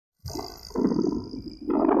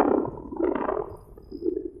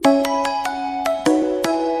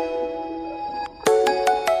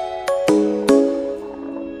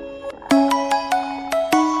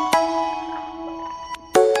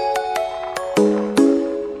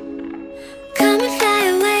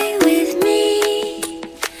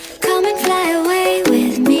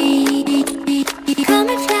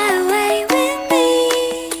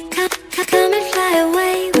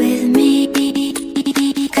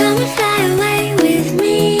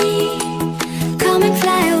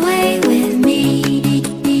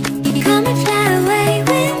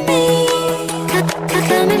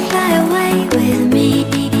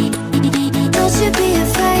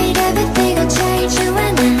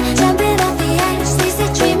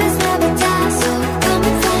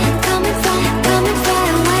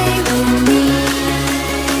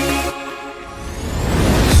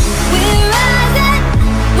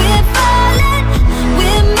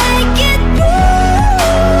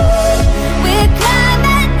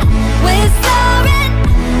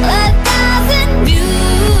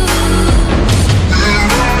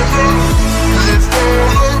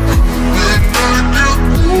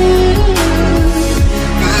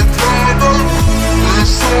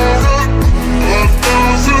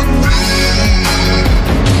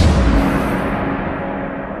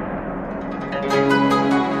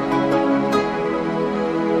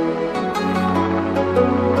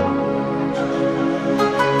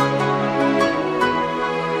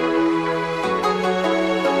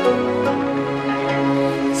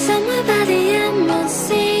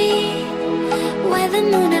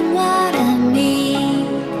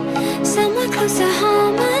close to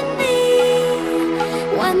harmony.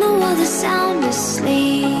 When the world is sound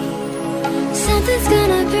asleep, something's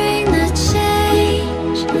gonna bring the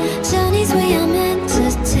change. Journeys we are meant to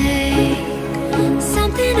take.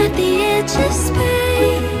 Something at the edge of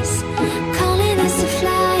space, calling us to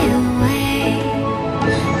fly away.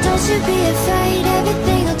 Don't you be afraid,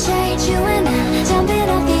 everything will change. You and I, jumping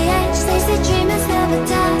off the edge. They say dreamers never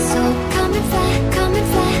die, so come and fly, come and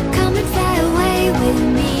fly, come and fly away with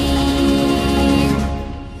me.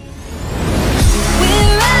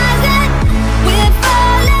 We're rising, we're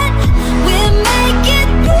falling, we're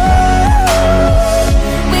making through.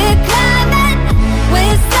 We're climbing,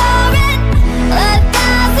 we're soaring,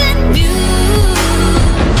 1,000 views.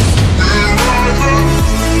 We're rising,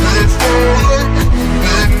 we're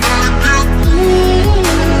falling, we're making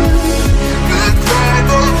through. We're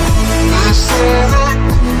climbing, we're soaring,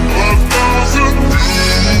 1,000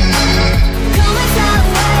 views. Come and fly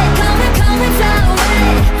away, come and fly away,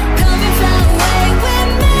 come and fly away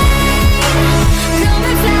with me. Come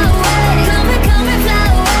and fly away, come and fly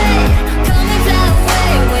away, come and fly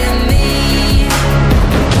away with me.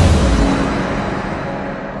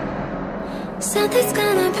 Something's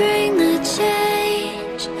gonna bring the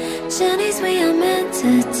change. Journeys we are meant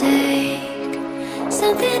to take.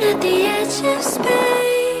 Something at the edge of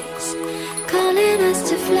space, calling us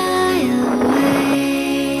to fly away.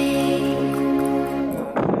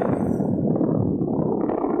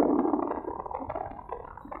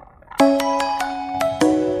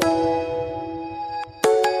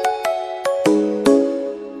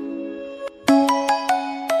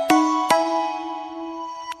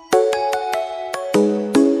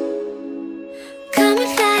 Come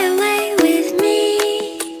and fly away with me.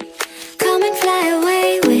 Come and fly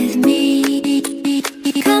away with me.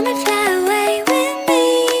 Come and fly away with me.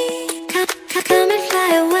 Come and fly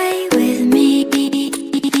away with me.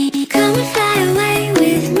 Come and fly away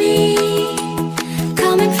with me.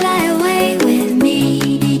 Come and fly away with me.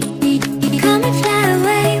 Come and fly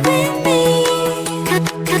away with me.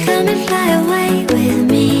 Come and fly away with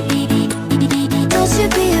me. Don't you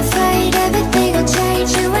be afraid, everything will change.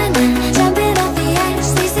 You and I, jumping off the edge.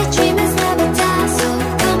 They say dreamers never die, so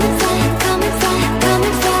come and fly, come and fly, come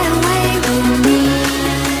and fly away with me.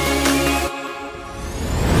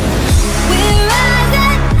 We're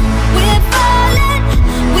rising, we're falling,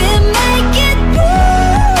 we're making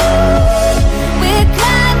through. We're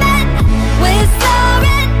climbing, we're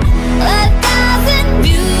soaring, 1,000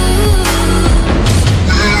 views.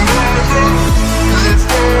 We're rising,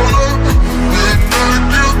 we're falling, we're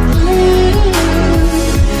making through.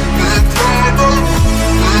 We're climbing,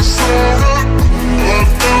 we're soaring,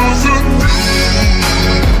 1,000 views.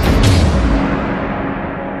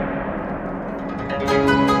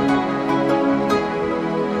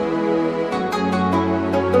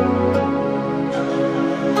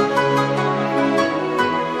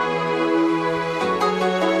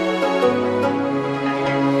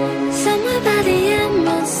 Somewhere by the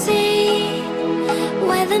emerald sea,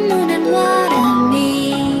 where the moon and water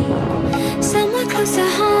meet. Somewhere close to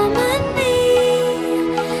harmony,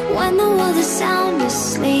 when the world is sound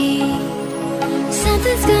asleep.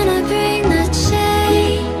 Something's gonna bring the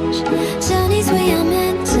change. Journeys we are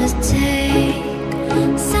meant to take.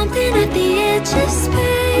 Something at the edge of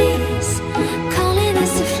space, calling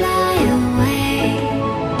us to fly away.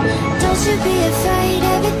 Don't you be afraid,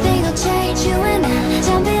 everything will change. You and I,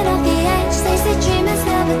 jumping off the edge. They say dreamers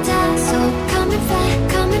never die, so come and fly,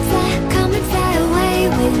 come and fly, come and fly away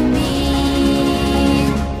with me.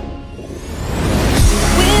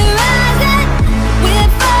 We're rising,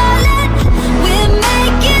 we're falling, we're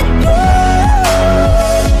making through.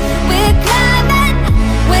 We're climbing,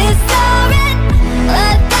 we're soaring,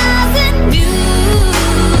 1,000 views.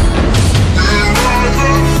 We're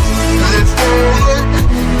rising, we're falling,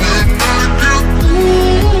 we're making through.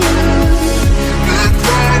 We're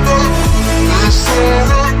climbing, we're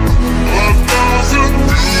soaring, 1,000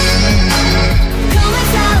 views. Come and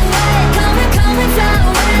fly away, come and fly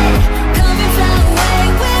away, come and fly away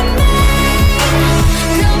with me.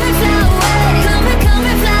 Come and fly away, come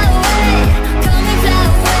and fly away, come and fly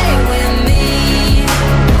away with me.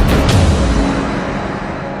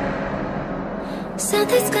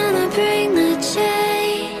 Something's gonna bring the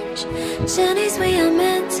change. Journeys we are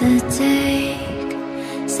meant to take.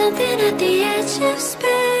 Something at the edge of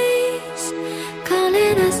space,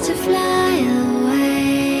 calling us to fly